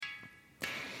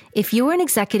If you're an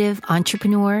executive,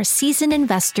 entrepreneur, seasoned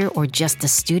investor, or just a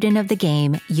student of the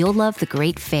game, you'll love The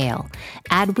Great Fail,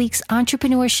 Adweek's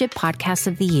entrepreneurship podcast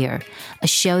of the year, a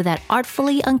show that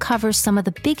artfully uncovers some of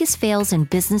the biggest fails in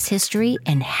business history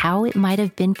and how it might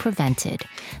have been prevented.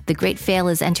 The Great Fail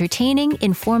is entertaining,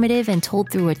 informative, and told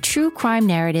through a true crime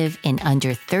narrative in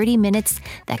under 30 minutes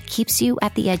that keeps you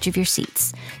at the edge of your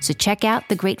seats. So check out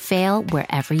The Great Fail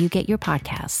wherever you get your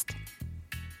podcast.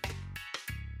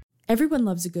 Everyone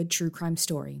loves a good true crime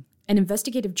story. An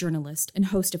investigative journalist and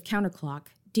host of Counterclock,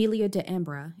 Delia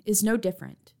D'Ambra, is no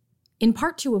different. In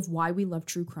part 2 of Why We Love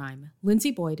True Crime,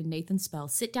 Lindsay Boyd and Nathan Spell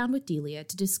sit down with Delia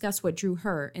to discuss what drew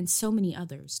her and so many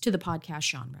others to the podcast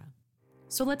genre.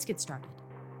 So let's get started.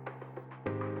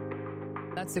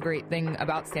 That's the great thing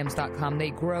about Stamps.com. They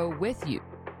grow with you.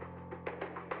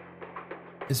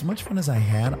 As much fun as I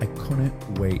had, I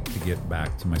couldn't wait to get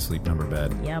back to my Sleep Number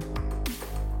bed. Yep.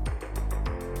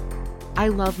 I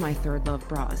love my Third Love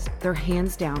bras. They're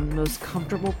hands down the most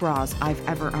comfortable bras I've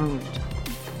ever owned.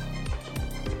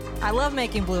 I love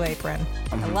making Blue Apron.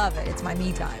 I love it. It's my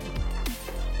me time.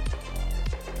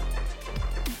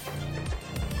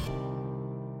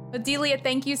 Delia,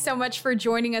 thank you so much for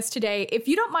joining us today. If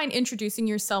you don't mind introducing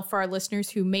yourself for our listeners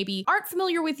who maybe aren't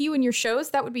familiar with you and your shows,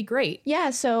 that would be great.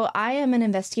 Yeah, so I am an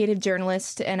investigative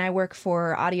journalist and I work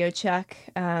for AudioChuck.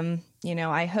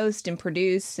 I host and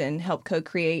produce and help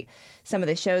co-create some of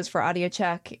the shows for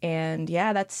AudioChuck. And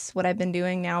yeah, that's what I've been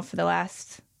doing now for the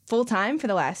last full-time for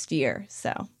the last year.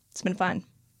 So it's been fun.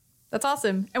 That's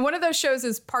awesome. And one of those shows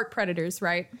is Park Predators,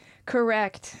 right?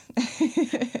 Correct.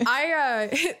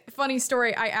 Funny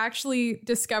story, I actually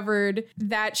discovered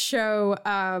that show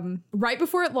right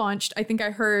before it launched. I think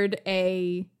I heard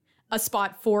a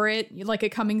spot for it, like it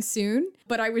coming soon.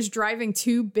 But I was driving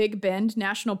to Big Bend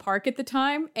National Park at the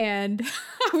time, and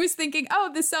I was thinking, oh,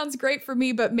 this sounds great for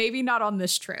me, but maybe not on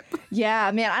this trip.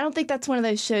 Yeah, man, I don't think that's one of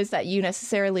those shows that you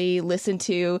necessarily listen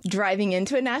to driving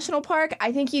into a national park.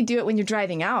 I think you do it when you're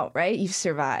driving out, right? You've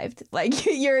survived. Like,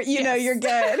 you're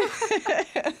good.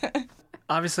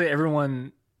 Obviously,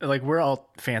 everyone, we're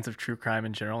all fans of true crime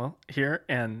in general here,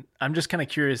 and I'm just kind of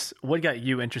curious, what got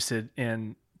you interested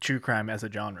in true crime as a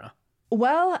genre?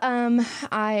 Well,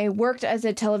 I worked as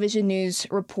a television news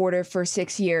reporter for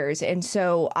 6 years. And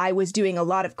so I was doing a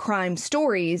lot of crime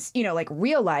stories, like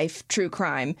real life true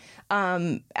crime,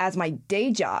 as my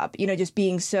day job, just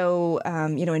being so,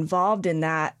 involved in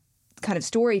that kind of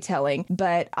storytelling.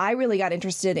 But I really got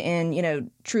interested in,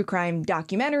 true crime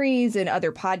documentaries and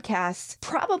other podcasts,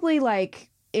 probably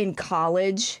in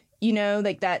college,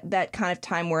 that kind of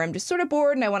time where I'm just sort of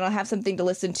bored and I want to have something to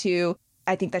listen to.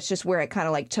 I think that's just where it kind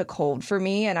of took hold for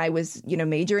me. And I was,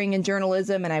 majoring in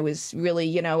journalism and I was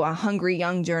really, a hungry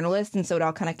young journalist. And so it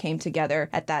all kind of came together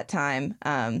at that time.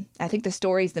 I think the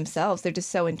stories themselves, they're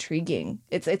just so intriguing.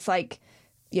 It's like,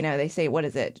 they say, what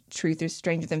is it? Truth is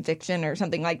stranger than fiction or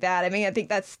something like that. I mean, I think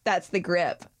that's the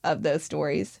grip of those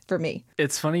stories for me.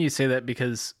 It's funny you say that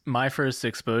because my first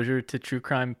exposure to true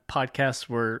crime podcasts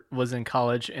was in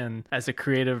college. And as a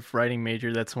creative writing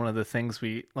major, that's one of the things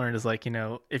we learned is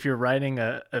if you're writing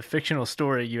a fictional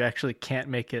story, you actually can't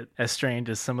make it as strange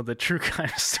as some of the true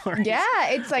crime stories. Yeah,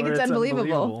 it's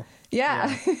unbelievable.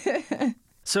 Yeah.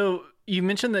 So you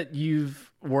mentioned that you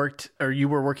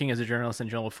were working as a journalist in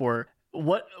Channel 4.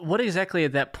 What exactly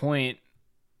at that point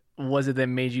was it that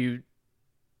made you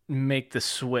make the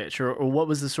switch, or what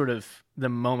was the sort of the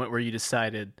moment where you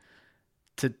decided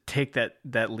to take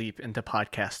that leap into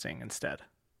podcasting instead?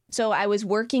 So I was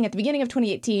working at the beginning of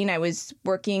 2018. I was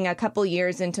working a couple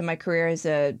years into my career as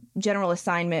a general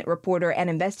assignment reporter and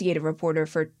investigative reporter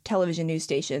for television news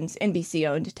stations,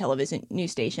 NBC-owned television news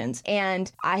stations.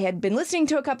 And I had been listening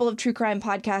to a couple of true crime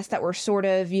podcasts that were sort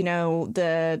of,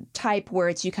 the type where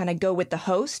it's you kind of go with the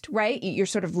host, right? You're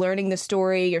sort of learning the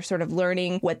story. You're sort of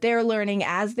learning what they're learning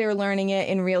as they're learning it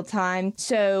in real time.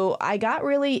 So I got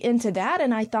really into that.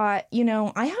 And I thought,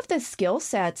 I have the skill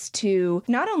sets to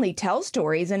not only tell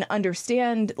stories and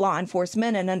understand law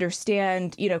enforcement and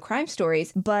understand, crime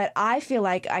stories, but I feel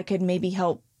like I could maybe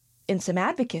help in some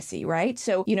advocacy, right?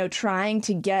 So, trying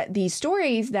to get these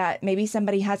stories that maybe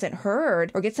somebody hasn't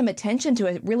heard or get some attention to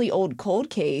a really old cold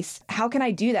case. How can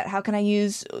I do that? How can I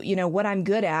use, what I'm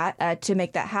good at to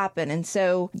make that happen? And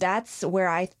so that's where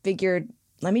I figured,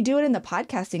 let me do it in the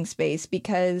podcasting space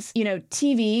because,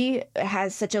 TV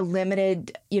has such a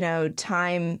limited,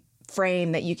 time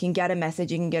frame that you can get a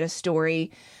message, you can get a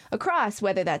story across,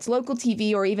 whether that's local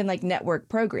TV or even network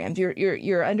programs.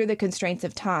 You're under the constraints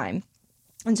of time.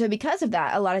 And so because of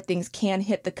that, a lot of things can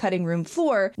hit the cutting room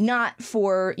floor, not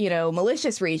for,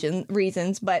 malicious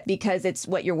reasons, but because it's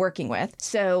what you're working with.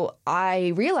 So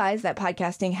I realized that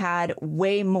podcasting had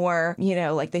way more,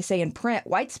 like they say in print,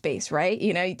 white space, right?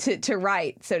 To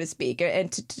write, so to speak,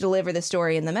 and to deliver the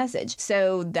story and the message.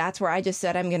 So that's where I just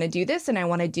said, I'm going to do this. And I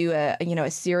want to do a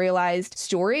serialized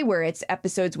story where it's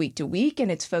episodes week to week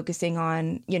and it's focusing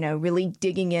on, really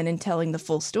digging in and telling the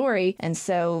full story. And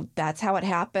so that's how it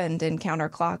happened. And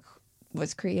Counterclock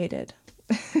was created.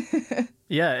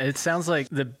 Yeah, it sounds like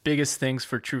the biggest things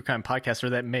for true crime podcasts or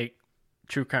that make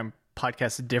true crime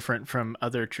podcasts different from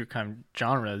other true crime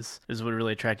genres is what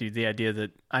really attracted you. The idea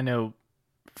that I know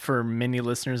for many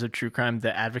listeners of true crime,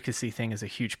 the advocacy thing is a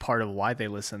huge part of why they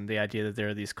listen. The idea that there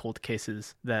are these cold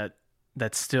cases that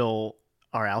still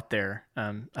are out there.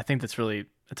 I think it's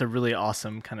a really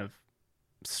awesome kind of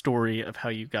story of how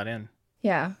you got in.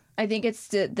 Yeah. I think it's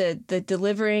the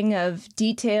delivering of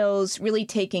details, really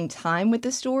taking time with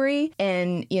the story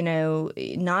and,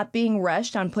 not being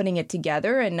rushed on putting it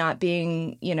together and not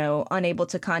being, unable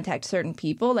to contact certain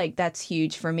people. Like that's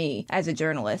huge for me as a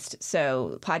journalist.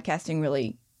 So podcasting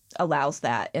really allows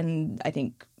that. And I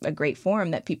think a great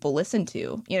forum that people listen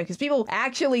to, because people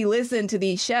actually listen to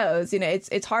these shows.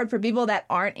 It's hard for people that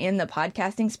aren't in the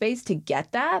podcasting space to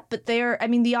get that, but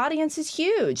the audience is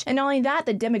huge. And not only that,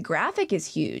 the demographic is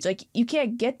huge. Like you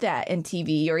can't get that in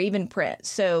TV or even print.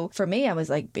 So for me, I was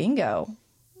like, bingo,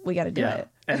 we got to do it.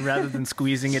 And rather than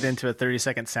squeezing it into a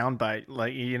 30-second soundbite,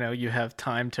 like, you have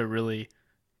time to really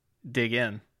dig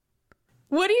in.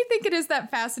 What do you think it is that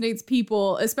fascinates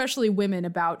people, especially women,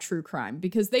 about true crime?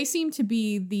 Because they seem to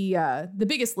be the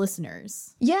biggest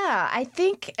listeners. Yeah, I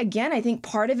think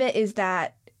part of it is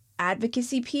that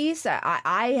advocacy piece.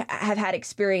 I have had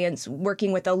experience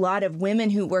working with a lot of women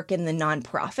who work in the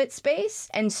nonprofit space.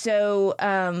 And so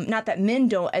not that men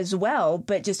don't as well,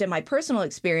 but just in my personal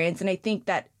experience. And I think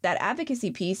that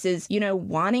advocacy piece is,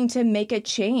 wanting to make a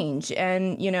change.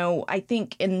 And, I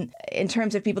think in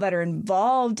terms of people that are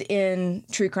involved in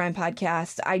true crime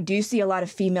podcasts, I do see a lot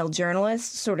of female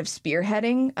journalists sort of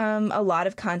spearheading a lot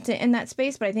of content in that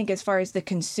space. But I think as far as the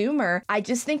consumer, I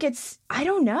just think I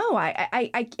don't know.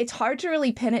 It's hard to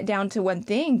really pin it down to one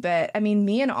thing. But I mean,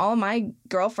 me and all my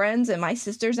girlfriends and my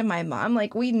sisters and my mom,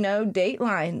 like we know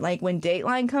Dateline. Like when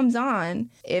Dateline comes on,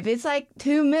 if it's like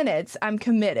 2 minutes, I'm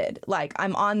committed. Like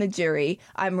I'm on the jury.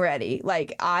 I'm ready.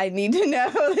 Like I need to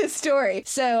know this story.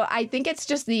 So I think it's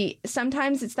just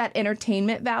sometimes it's that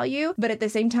entertainment value, but at the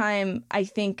same time, I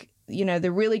think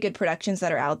the really good productions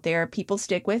that are out there, people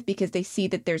stick with because they see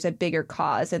that there's a bigger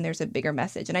cause and there's a bigger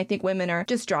message. And I think women are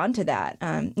just drawn to that.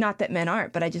 Not that men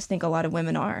aren't, but I just think a lot of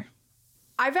women are.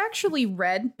 I've actually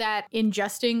read that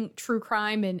ingesting true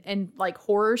crime and like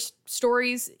horror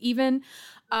stories even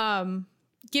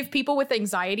give people with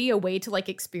anxiety a way to like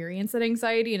experience that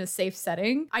anxiety in a safe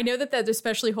setting. I know that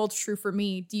especially holds true for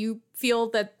me. Do you feel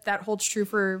that holds true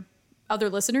for other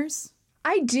listeners?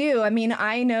 I do. I mean,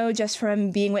 I know just from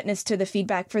being witness to the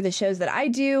feedback for the shows that I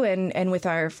do and with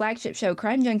our flagship show,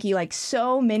 Crime Junkie, like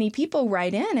so many people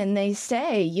write in and they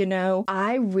say,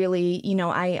 I really,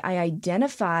 I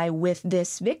identify with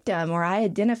this victim or I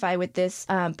identify with this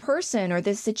person or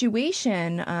this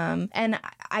situation. And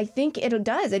I think it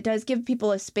does give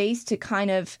people a space to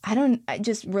kind of,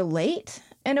 just relate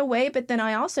in a way. But then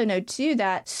I also know too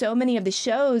that so many of the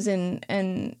shows and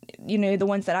the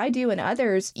ones that I do and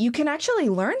others, you can actually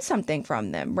learn something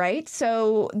from them, right?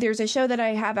 So there's a show that I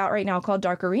have out right now called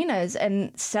Dark Arenas,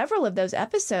 and several of those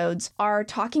episodes are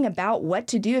talking about what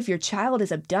to do if your child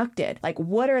is abducted. Like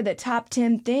what are the top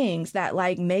 10 things that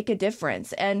like make a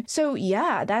difference? And so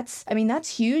yeah, that's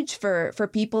huge for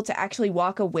people to actually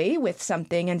walk away with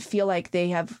something and feel like they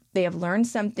have learned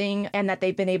something and that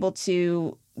they've been able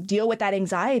to deal with that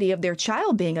anxiety of their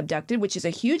child being abducted, which is a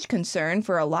huge concern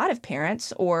for a lot of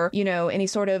parents, or, any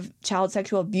sort of child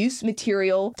sexual abuse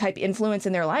material type influence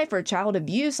in their life or child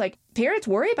abuse. Like parents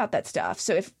worry about that stuff.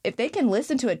 So if they can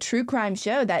listen to a true crime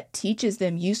show that teaches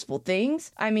them useful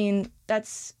things, I mean,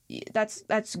 that's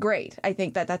great. I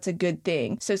think that's a good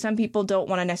thing. So some people don't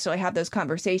want to necessarily have those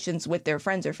conversations with their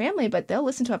friends or family, but they'll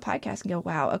listen to a podcast and go,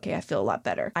 wow, okay, I feel a lot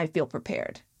better. I feel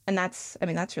prepared. And that's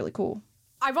really cool.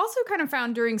 I've also kind of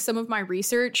found during some of my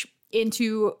research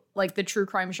into like the true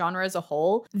crime genre as a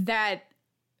whole that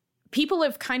people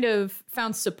have kind of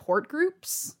found support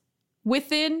groups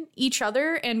within each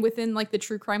other and within like the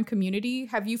true crime community,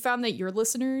 have you found that your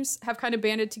listeners have kind of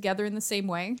banded together in the same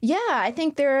way? Yeah, I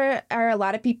think there are a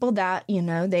lot of people that,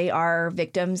 they are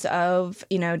victims of,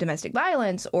 domestic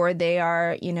violence, or they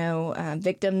are,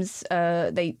 victims,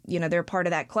 they're part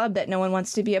of that club that no one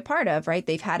wants to be a part of, right?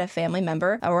 They've had a family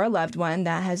member or a loved one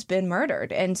that has been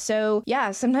murdered. And so,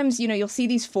 yeah, sometimes, you'll see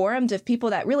these forums of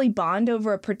people that really bond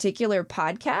over a particular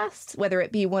podcast, whether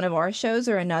it be one of our shows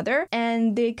or another,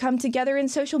 and they come together in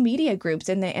social media groups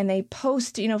and they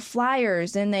post,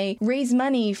 flyers, and they raise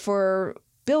money for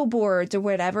billboards or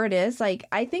whatever it is. Like,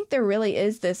 I think there really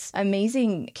is this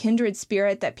amazing kindred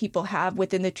spirit that people have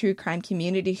within the true crime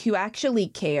community who actually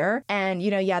care. And,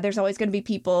 there's always going to be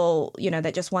people,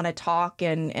 that just want to talk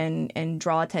and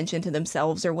draw attention to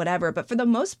themselves or whatever. But for the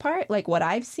most part, like what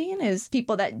I've seen is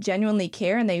people that genuinely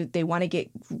care, and they want to get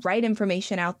right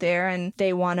information out there, and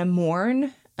they want to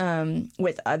mourn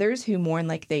with others who mourn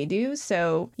like they do.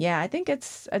 So yeah, I think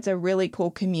it's a really cool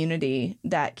community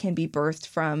that can be birthed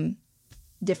from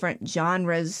different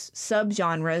genres,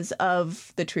 subgenres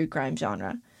of the true crime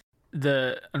genre.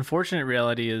 The unfortunate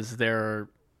reality is there are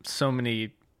so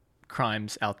many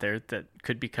crimes out there that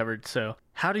could be covered. So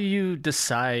how do you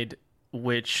decide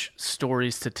which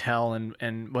stories to tell,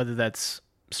 and whether that's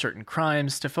certain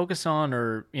crimes to focus on,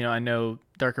 or, I know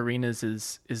Dark Arenas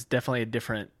is definitely a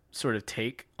different sort of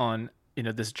take on,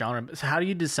 this genre. So how do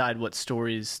you decide what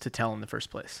stories to tell in the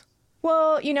first place?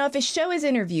 Well, if a show is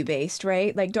interview-based,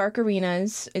 right? Like Dark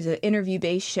Arenas is an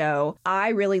interview-based show. I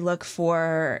really look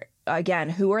for, again,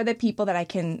 who are the people that I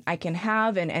can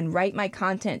have and write my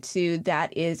content to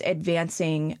that is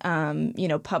advancing,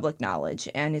 public knowledge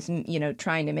and is,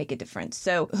 trying to make a difference.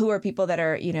 So who are people that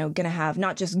are, going to have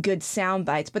not just good sound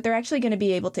bites, but they're actually going to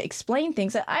be able to explain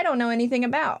things that I don't know anything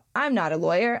about. I'm not a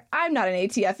lawyer. I'm not an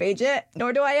ATF agent,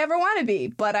 nor do I ever want to be.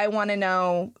 But I want to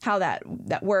know how that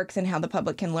works and how the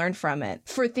public can learn from it.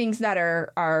 For things that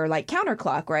are like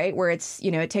Counterclock, right? Where it's,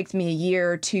 it takes me a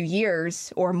year, 2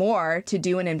 years or more to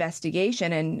do an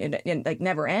investigation and it like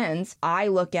never ends. I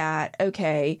look at,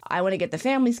 okay, I want to get the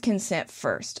family's consent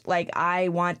first. Like I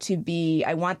want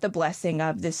the blessing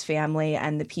of this family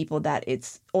and the people that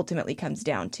it's ultimately comes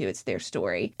down to. It's their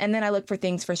story. And then I look for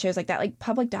things for shows like that, like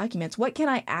public documents. What can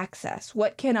I access?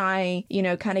 What can I,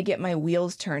 kind of get my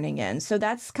wheels turning in? So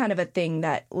that's kind of a thing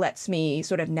that lets me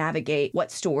sort of navigate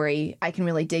what story I can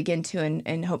really dig into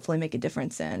and hopefully make a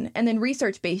difference in. And then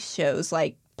research-based shows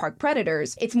like Park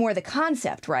Predators, it's more the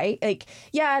concept, right? Like,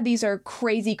 yeah, these are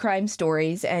crazy crime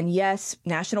stories. And yes,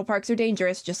 national parks are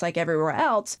dangerous, just like everywhere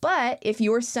else. But if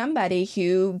you're somebody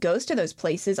who goes to those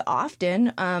places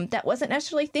often, that wasn't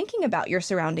necessarily thinking about your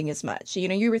surrounding as much.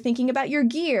 You were thinking about your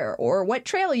gear or what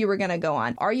trail you were going to go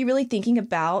on. Are you really thinking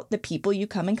about the people you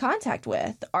come in contact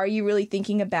with? Are you really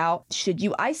thinking about, should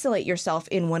you isolate yourself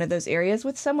in one of those areas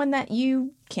with someone that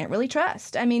you can't really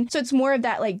trust? I mean, so it's more of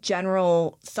that like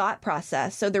general thought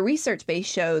process. So the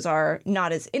research-based shows are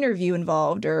not as interview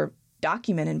involved or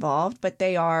document involved, but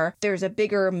there's a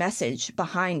bigger message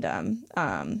behind them.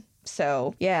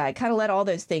 So yeah, I kind of let all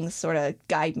those things sort of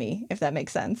guide me, if that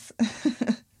makes sense.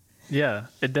 Yeah,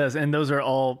 it does. And those are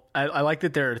all, I like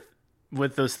that they're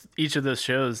with each of those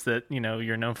shows that,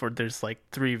 you're known for, there's like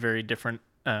 3 very different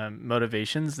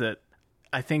motivations that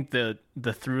I think the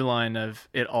through line of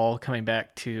it all coming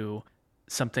back to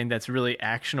something that's really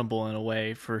actionable in a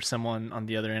way for someone on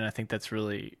the other end. I think that's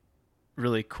really,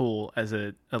 really cool as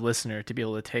a listener to be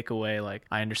able to take away, like,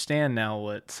 I understand now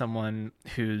what someone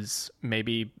who's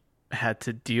maybe had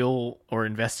to deal or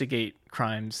investigate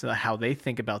crimes, how they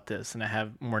think about this, and I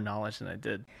have more knowledge than I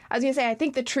did. I was gonna say, I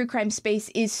think the true crime space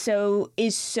is so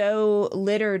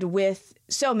littered with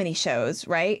so many shows,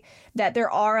 right? That there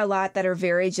are a lot that are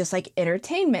very just like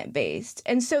entertainment based.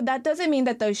 And so that doesn't mean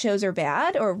that those shows are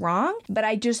bad or wrong, but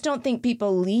I just don't think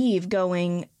people leave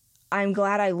going, I'm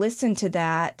glad I listened to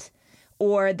that,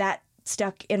 or that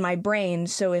stuck in my brain,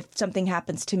 so if something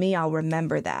happens to me, I'll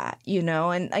remember that,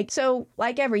 and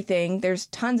like everything, there's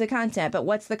tons of content, but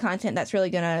what's the content that's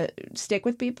really gonna stick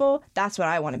with people? That's what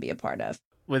I want to be a part of.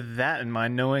 With that in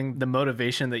mind, knowing the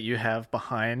motivation that you have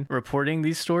behind reporting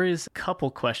these stories,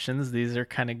 couple questions, these are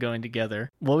kind of going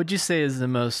together. What would you say is the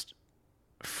most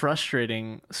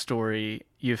frustrating story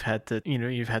you've had to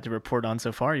report on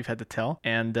so far, you've had to tell?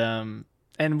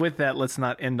 And with that, let's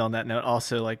not end on that note.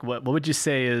 Also, like, what would you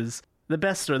say is the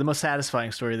best or the most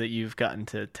satisfying story that you've gotten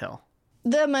to tell?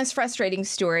 The most frustrating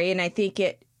story, and I think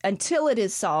it until it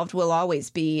is solved, will always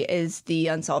be, is the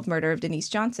unsolved murder of Denise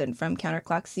Johnson from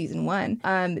Counterclock Season 1.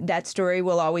 That story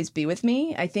will always be with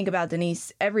me. I think about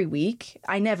Denise every week.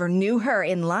 I never knew her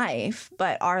in life,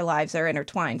 but our lives are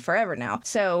intertwined forever now.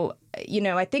 So,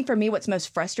 I think for me, what's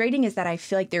most frustrating is that I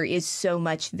feel like there is so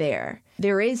much there.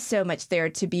 There is so much there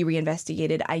to be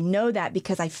reinvestigated. I know that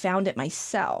because I found it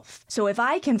myself. So if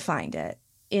I can find it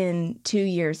in 2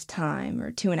 years' time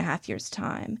or 2.5 years'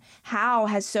 time, how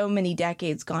has so many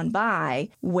decades gone by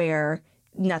where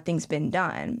nothing's been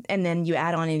done? And then you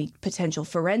add on any potential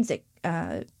forensic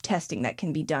testing that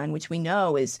can be done, which we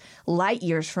know is light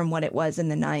years from what it was in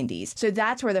the 90s. So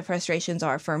that's where the frustrations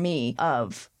are for me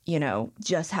of,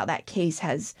 just how that case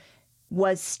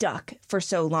was stuck for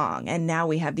so long. And now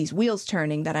we have these wheels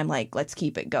turning that I'm like, let's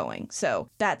keep it going. So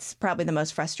that's probably the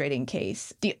most frustrating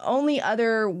case. The only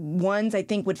other ones I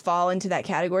think would fall into that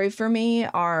category for me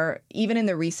are even in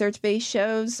the research-based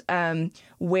shows,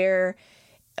 where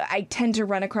I tend to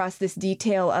run across this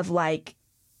detail of like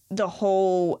the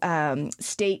whole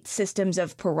state systems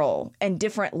of parole and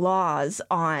different laws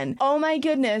on, oh my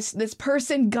goodness, this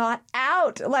person got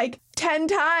out like 10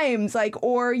 times,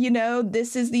 or,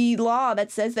 this is the law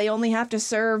that says they only have to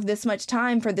serve this much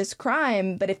time for this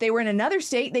crime. But if they were in another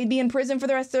state, they'd be in prison for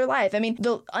the rest of their life. I mean,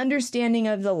 the understanding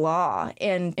of the law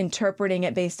and interpreting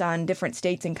it based on different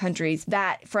states and countries,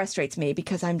 that frustrates me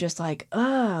because I'm just like,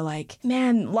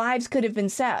 man, lives could have been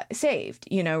saved,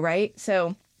 right?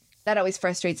 So that always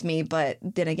frustrates me. But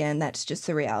then again, that's just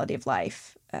the reality of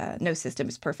life. No system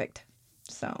is perfect.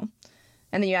 So,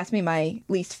 and then you asked me my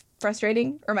least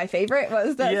frustrating or my favorite. What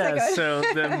was that? Yeah, second? So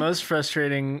the most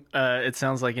frustrating, it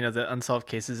sounds like, the unsolved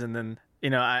cases. And then,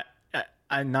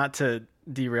 I not to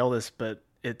derail this, but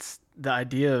it's the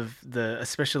idea of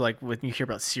especially like when you hear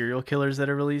about serial killers that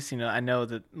are released, I know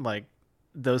that like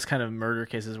those kind of murder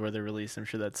cases where they're released, I'm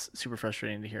sure that's super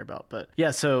frustrating to hear about. But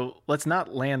yeah, so let's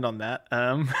not land on that.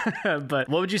 But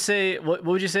what would you say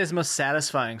is the most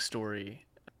satisfying story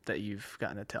that you've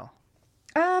gotten to tell?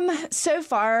 So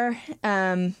far,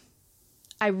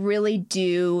 I really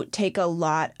do take a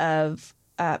lot of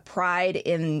pride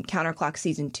in Counterclock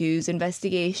Season 2's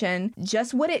investigation.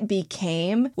 Just what it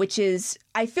became, which is,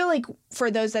 I feel like for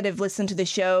those that have listened to the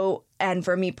show, and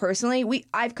for me personally,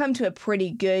 I've come to a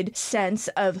pretty good sense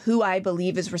of who I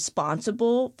believe is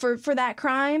responsible for that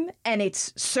crime. And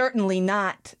it's certainly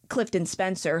not Clifton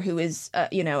Spencer, who is,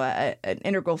 an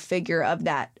integral figure of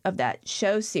that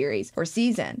show series or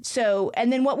season. So,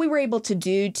 and then what we were able to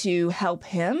do to help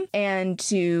him and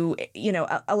to,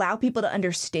 allow people to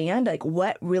understand like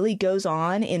what really goes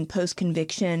on in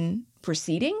post-conviction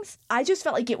proceedings. I just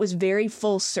felt like it was very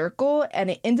full circle, and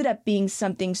it ended up being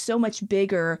something so much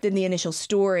bigger than the initial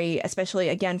story, especially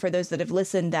again for those that have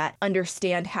listened that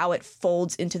understand how it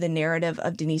folds into the narrative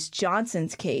of Denise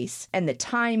Johnson's case and the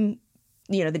time,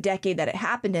 the decade that it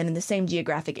happened in the same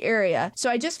geographic area. So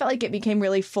I just felt like it became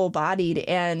really full-bodied,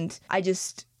 and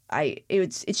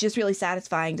it's just really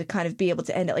satisfying to kind of be able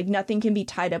to end it. Like nothing can be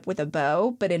tied up with a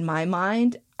bow, but in my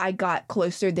mind, I got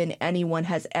closer than anyone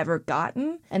has ever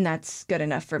gotten, and that's good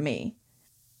enough for me.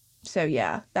 So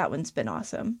yeah, that one's been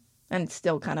awesome. And it's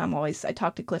still kind of, I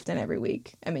talk to Clifton every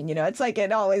week. I mean, it's like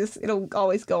it'll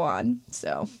always go on.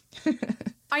 So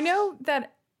I know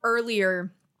that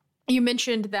earlier you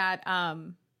mentioned that,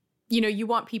 you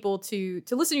want people to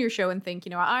listen to your show and think,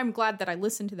 I'm glad that I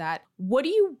listened to that. What do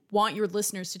you want your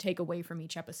listeners to take away from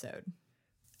each episode?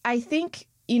 I think,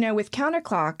 with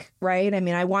Counterclock, right? I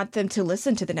mean, I want them to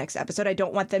listen to the next episode. I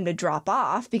don't want them to drop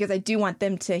off because I do want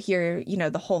them to hear,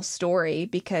 the whole story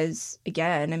because,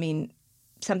 again, I mean,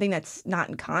 something that's not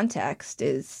in context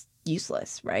is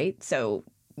useless, right? So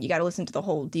you got to listen to the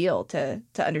whole deal to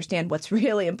understand what's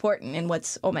really important and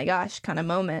what's, oh my gosh, kind of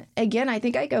moment. Again, I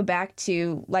think I go back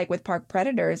to like with Park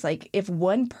Predators, like if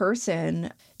one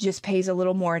person just pays a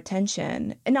little more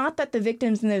attention, and not that the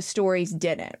victims in those stories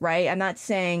didn't, right? I'm not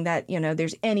saying that,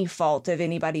 there's any fault of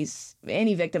any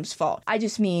victim's fault. I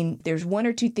just mean there's one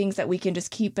or two things that we can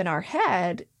just keep in our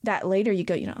head that later you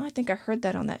go, I think I heard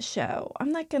that on that show.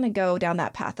 I'm not going to go down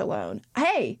that path alone.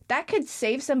 Hey, that could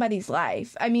save somebody's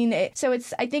life. I mean, I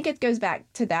think it goes back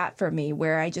to that for me,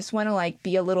 where I just want to like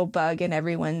be a little bug in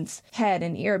everyone's head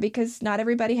and ear, because not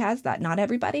everybody has that. Not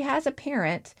everybody has a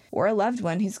parent or a loved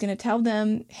one who's going to tell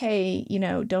them, hey,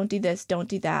 don't do this, don't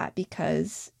do that,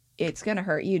 because it's going to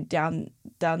hurt you down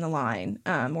the line,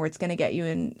 or it's going to get you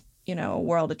in, a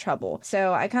world of trouble.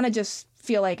 So I kind of just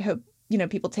feel like hope,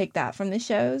 people take that from the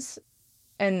shows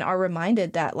and are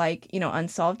reminded that, like,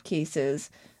 unsolved cases,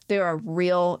 there are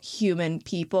real human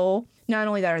people, not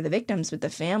only that are the victims, but the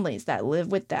families that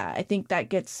live with that. I think that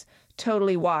gets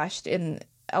totally washed in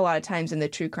a lot of times in the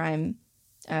true crime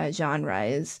genre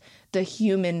is the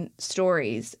human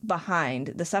stories behind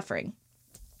the suffering.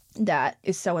 That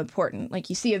is so important. Like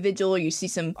you see a vigil or you see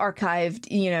some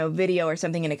archived, video or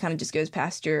something, and it kind of just goes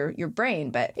past your brain.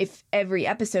 But if every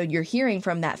episode you're hearing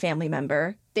from that family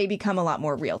member, they become a lot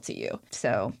more real to you.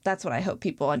 So that's what I hope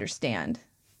people understand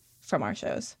from our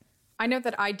shows. I know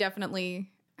that I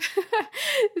definitely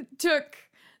took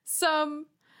some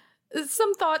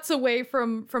thoughts away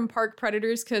from park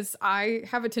predators because I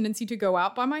have a tendency to go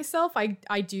out by myself.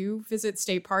 I do visit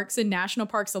state parks and national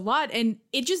parks a lot, and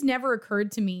it just never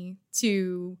occurred to me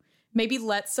to maybe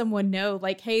let someone know,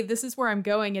 like, hey, this is where I'm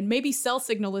going, and maybe cell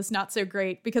signal is not so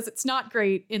great because it's not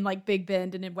great in like Big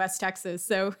Bend and in West Texas.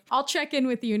 So I'll check in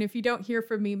with you, and if you don't hear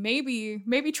from me,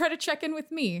 maybe try to check in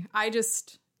with me.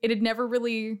 It had never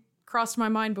really crossed my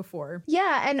mind before.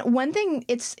 Yeah, and one thing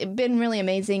it's been really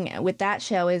amazing with that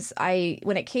show is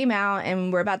when it came out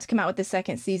and we're about to come out with the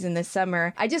second season this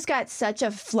summer, I just got such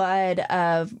a flood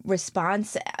of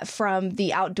response from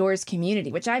the outdoors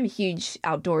community, which I'm a huge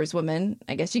outdoors woman,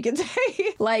 I guess you could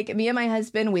say. Like me and my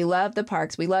husband, we love the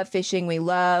parks, we love fishing, we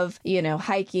love,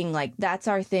 hiking, like that's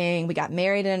our thing. We got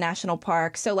married in a national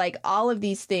park. So like all of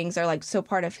these things are like so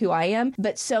part of who I am.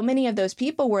 But so many of those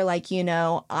people were like,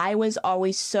 I was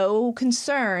always so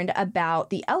concerned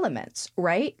about the elements,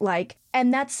 right? Like,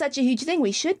 and that's such a huge thing.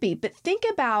 We should be. But think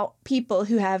about people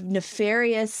who have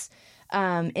nefarious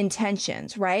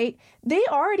intentions, right? They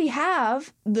already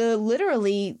have the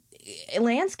literally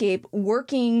landscape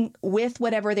working with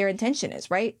whatever their intention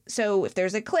is, right? So if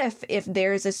there's a cliff, if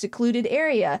there's a secluded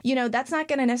area, that's not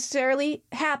going to necessarily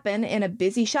happen in a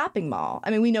busy shopping mall. I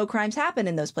mean, we know crimes happen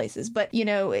in those places, but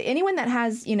anyone that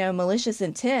has, malicious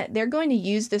intent, they're going to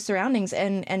use the surroundings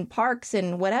and parks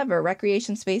and whatever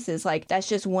recreation spaces. Like that's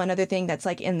just one other thing that's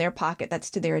like in their pocket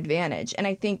that's to their advantage. And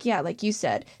I think, yeah, like you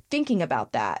said, thinking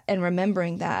about that and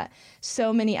remembering that,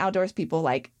 so many outdoors people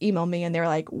like email me and they're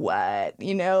like, what,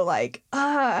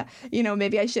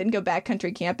 maybe I shouldn't go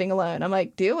backcountry camping alone. I'm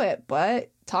like, do it,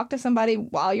 but talk to somebody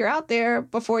while you're out there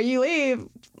before you leave.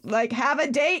 Like have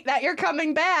a date that you're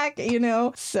coming back,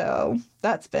 So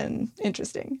that's been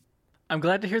interesting. I'm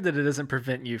glad to hear that it doesn't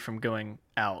prevent you from going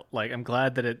out. Like, I'm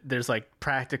glad that there's like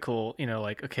practical,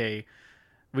 like, okay,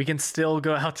 we can still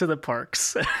go out to the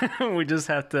parks.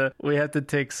 we have to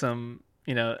take some,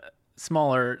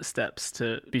 smaller steps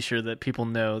to be sure that people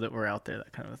know that we're out there,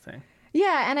 that kind of thing.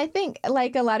 Yeah, and I think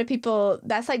like a lot of people,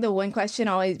 that's like the one question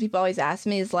people always ask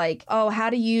me is like, oh, how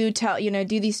do you tell,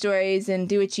 do these stories and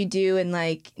do what you do and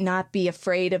like not be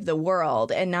afraid of the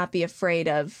world and not be afraid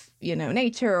of,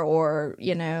 nature or,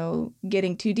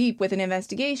 getting too deep with an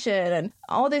investigation, and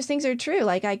all those things are true.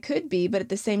 Like I could be, but at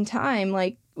the same time,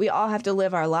 like we all have to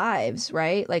live our lives,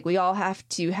 right? Like we all have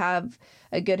to have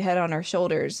a good head on our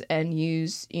shoulders and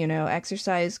use,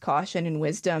 exercise caution and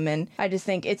wisdom. And I just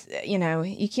think it's,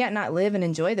 you can't not live and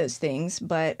enjoy those things,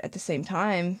 but at the same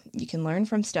time, you can learn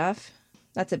from stuff.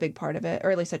 That's a big part of it,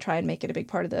 or at least I try and make it a big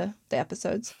part of the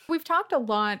episodes. We've talked a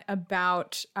lot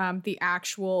about the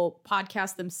actual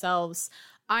podcast themselves.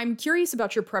 I'm curious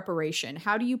about your preparation.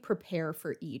 How do you prepare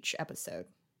for each episode?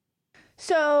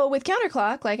 So with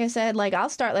Counterclock, like I said, like I'll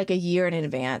start like a year in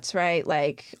advance, right?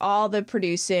 Like all the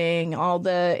producing, all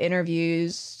the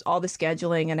interviews, all the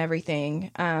scheduling and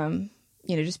everything.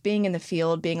 Just being in the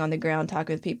field, being on the ground,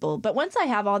 talking with people. But once I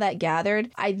have all that gathered,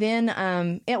 I then,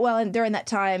 and during that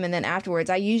time and then afterwards,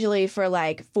 I usually for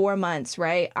like 4 months,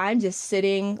 right? I'm just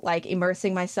sitting, like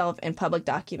immersing myself in public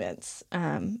documents.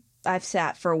 I've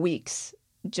sat for weeks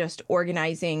just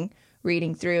organizing,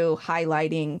 reading through,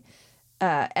 highlighting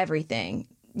everything,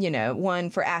 one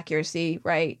for accuracy,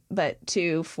 right? But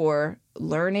two for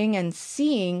learning and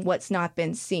seeing what's not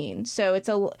been seen. So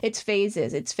it's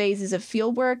phases. It's phases of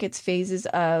field work. It's phases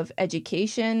of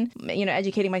education,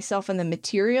 educating myself on the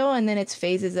material. And then it's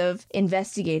phases of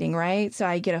investigating, right? So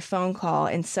I get a phone call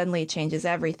and suddenly it changes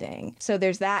everything. So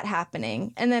there's that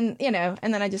happening. And then,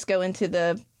 I just go into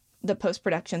the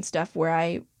post-production stuff where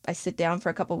I sit down for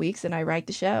a couple weeks and I write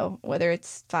the show, whether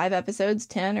it's 5 episodes,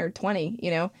 10 or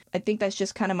 20, I think that's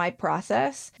just kind of my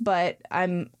process, but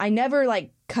I never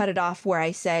like cut it off where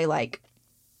I say like,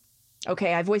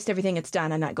 okay, I voiced everything, it's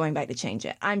done. I'm not going back to change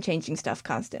it. I'm changing stuff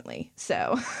constantly.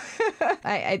 So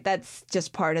that's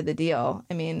just part of the deal.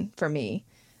 I mean, for me,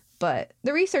 but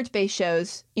the research-based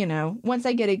shows, once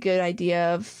I get a good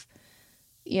idea of,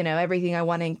 everything I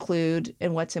want to include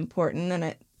and what's important,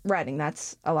 and writing,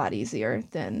 that's a lot easier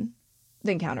than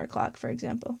Counterclock, for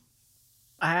example.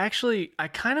 I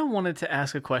kind of wanted to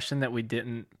ask a question that we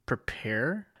didn't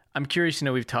prepare. I'm curious,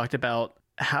 we've talked about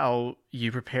how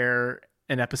you prepare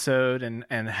an episode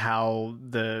and how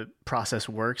the process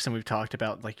works, and we've talked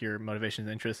about like your motivations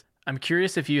and interests. I'm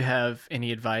curious if you have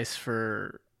any advice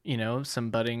for, some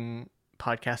budding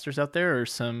podcasters out there, or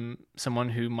someone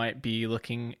who might be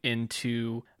looking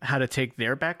into how to take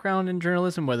their background in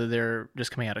journalism, whether they're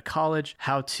just coming out of college,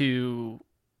 how to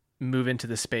move into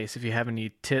the space, if you have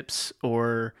any tips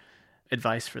or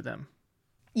advice for them.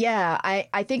 Yeah,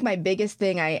 I think my biggest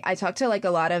thing, I talk to like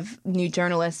a lot of new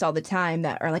journalists all the time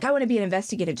that are like, I want to be an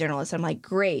investigative journalist. I'm like,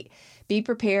 great. Be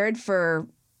prepared for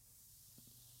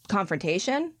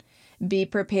confrontation. Be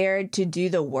prepared to do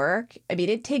the work. I mean,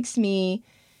 it takes me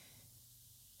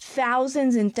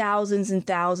thousands and thousands and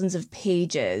thousands of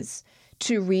pages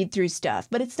to read through stuff,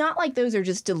 but it's not like those are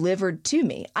just delivered to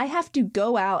me. I have to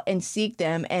go out and seek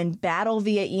them and battle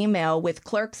via email with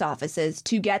clerks' offices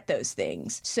to get those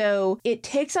things. So it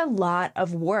takes a lot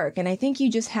of work, and I think you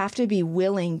just have to be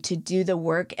willing to do the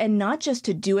work, and not just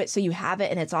to do it so you have it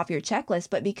and it's off your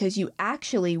checklist, but because you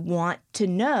actually want to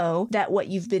know that what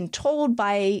you've been told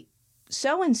by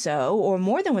so-and-so or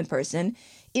more than one person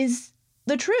is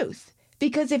the truth.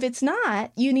 Because if it's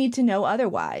not, you need to know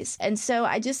otherwise. And so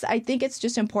I think it's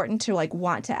just important to like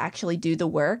want to actually do the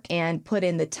work and put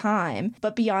in the time.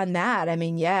 But beyond that, I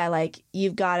mean, yeah, like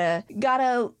you've gotta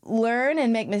learn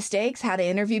and make mistakes, how to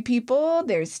interview people.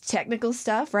 There's technical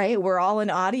stuff, right? We're all in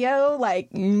audio,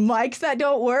 like mics that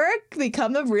don't work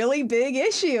become a really big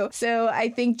issue. So I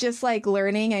think just like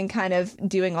learning and kind of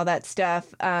doing all that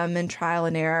stuff and trial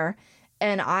and error.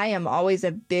 And I am always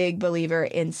a big believer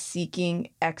in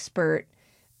seeking expert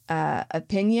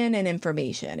opinion and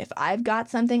information. If I've got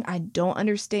something I don't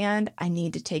understand, I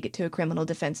need to take it to a criminal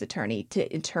defense attorney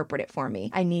to interpret it for me.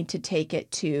 I need to take it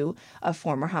to a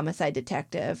former homicide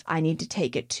detective. I need to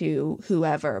take it to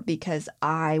whoever, because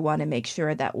I want to make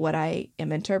sure that what I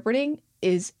am interpreting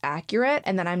is accurate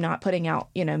and that I'm not putting out,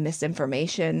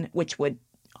 misinformation, which would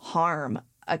harm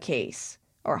a case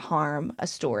or harm a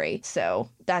story. So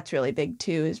that's really big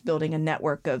too, is building a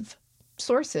network of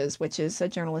sources, which is a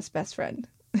journalist's best friend.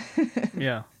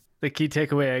 Yeah. The key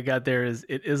takeaway I got there is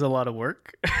it is a lot of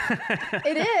work.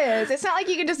 It is. It's not like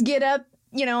you can just get up,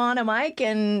 on a mic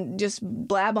and just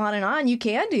blab on and on. You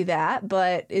can do that,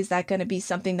 but is that going to be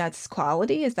something that's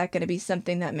quality? Is that going to be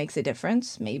something that makes a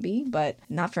difference? Maybe, but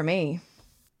not for me.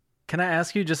 Can I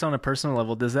ask you, just on a personal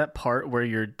level, does that part where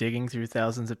you're digging through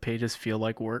thousands of pages feel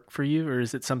like work for you, or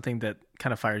is it something that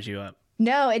kind of fires you up?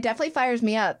 No, it definitely fires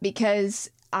me up, because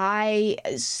I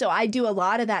do a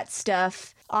lot of that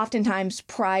stuff oftentimes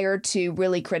prior to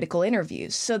really critical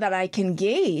interviews, so that I can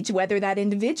gauge whether that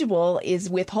individual is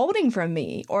withholding from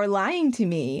me or lying to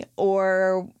me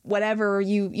or whatever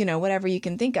whatever you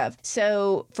can think of.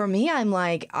 So for me, I'm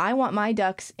like, I want my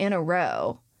ducks in a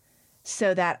row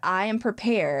so that I am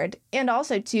prepared. And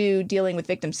also to dealing with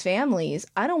victims' families,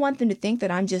 I don't want them to think that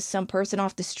I'm just some person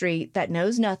off the street that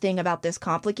knows nothing about this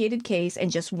complicated case and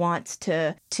just wants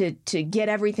to get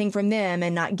everything from them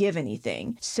and not give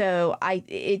anything. So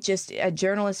a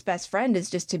journalist's best friend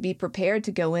is just to be prepared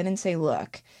to go in and say,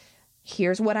 look,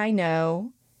 here's what I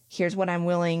know. Here's what I'm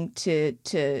willing to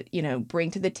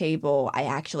bring to the table. I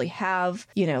actually have,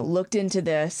 looked into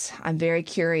this. I'm very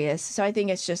curious. So I think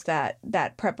it's just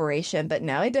that preparation. But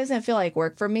no, it doesn't feel like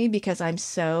work for me, because I'm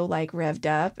so like revved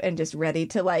up and just ready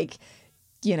to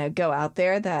go out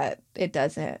there, that it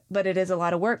doesn't. But it is a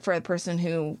lot of work for a person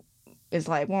who is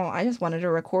like, well, I just wanted to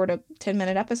record a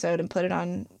 10-minute episode and put it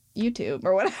on YouTube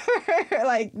or whatever.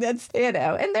 Like, that's, and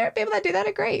there are people that do that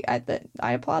are great.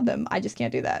 I applaud them. I just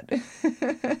can't do that.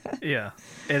 Yeah.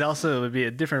 It also would be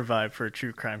a different vibe for a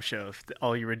true crime show if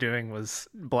all you were doing was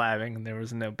blabbing and there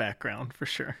was no background, for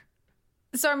sure.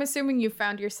 So I'm assuming you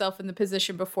found yourself in the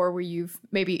position before where you've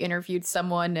maybe interviewed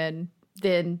someone and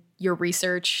then your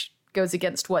research goes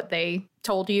against what they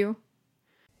told you.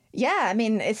 Yeah, I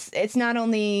mean, it's not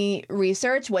only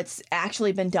research, what's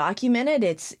actually been documented.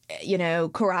 It's,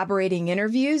 corroborating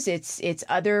interviews. It's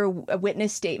other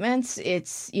witness statements.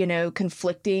 It's,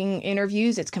 conflicting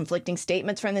interviews. It's conflicting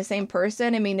statements from the same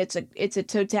person. I mean, it's a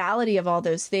totality of all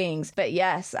those things. But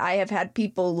yes, I have had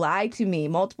people lie to me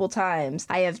multiple times.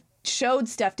 I have showed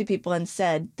stuff to people and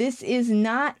said, this is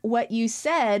not what you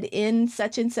said in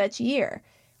such and such year.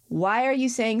 Why are you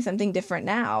saying something different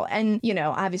now? And,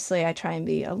 obviously I try and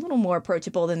be a little more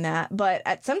approachable than that. But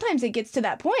sometimes it gets to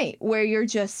that point where you're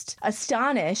just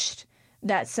astonished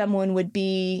that someone would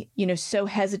be, so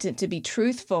hesitant to be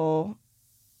truthful.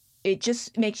 It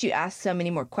just makes you ask so many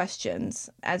more questions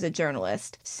as a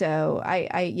journalist. So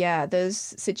those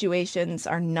situations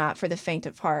are not for the faint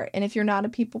of heart. And if you're not a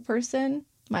people person,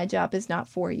 my job is not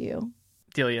for you.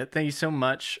 Delia, thank you so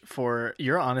much for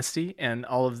your honesty and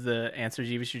all of the answers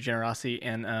you gave, your generosity.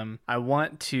 And I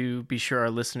want to be sure our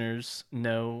listeners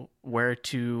know where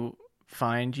to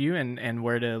find you and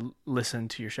where to listen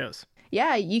to your shows.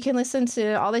 Yeah, you can listen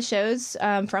to all the shows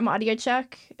from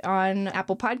AudioChuck on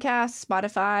Apple Podcasts,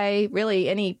 Spotify, really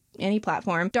any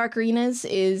platform. Dark Arenas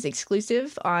is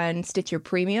exclusive on Stitcher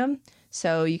Premium,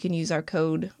 so you can use our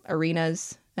code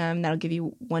ARENAS. That'll give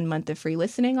you 1 month of free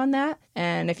listening on that.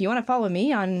 And if you want to follow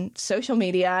me on social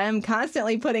media, I'm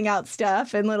constantly putting out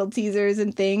stuff and little teasers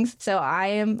and things. So I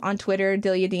am on Twitter,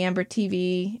 Delia D'Amber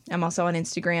TV. I'm also on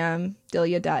Instagram,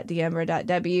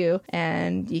 delia.d'amber.w.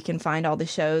 And you can find all the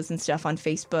shows and stuff on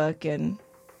Facebook and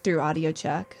through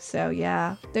AudioChuck. So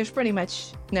yeah, there's pretty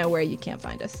much nowhere you can't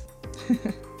find us.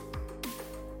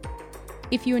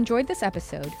 If you enjoyed this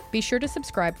episode, be sure to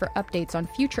subscribe for updates on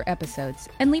future episodes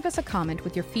and leave us a comment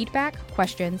with your feedback,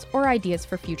 questions, or ideas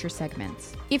for future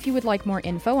segments. If you would like more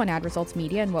info on Ad Results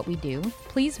Media and what we do,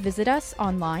 please visit us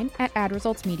online at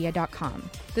adresultsmedia.com.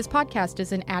 This podcast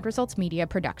is an Ad Results Media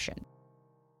production.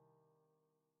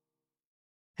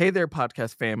 Hey there,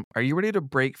 podcast fam. Are you ready to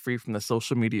break free from the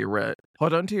social media rut?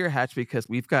 Hold on to your hatch because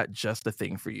we've got just the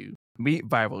thing for you. Meet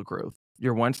Viral Growth,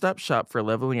 your one-stop shop for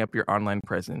leveling up your online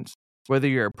presence. Whether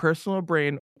you're a personal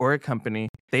brand or a company,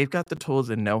 they've got the tools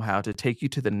and know-how to take you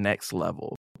to the next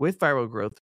level. With Viral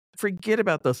Growth, forget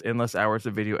about those endless hours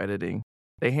of video editing.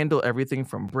 They handle everything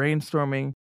from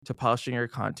brainstorming to polishing your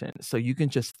content so you can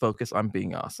just focus on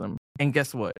being awesome. And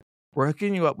guess what? We're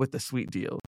hooking you up with a sweet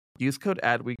deal. Use code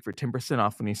ADWEEK for 10%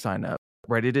 off when you sign up.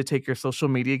 Ready to take your social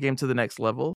media game to the next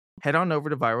level? Head on over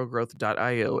to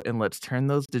viralgrowth.io and let's turn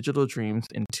those digital dreams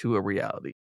into a reality.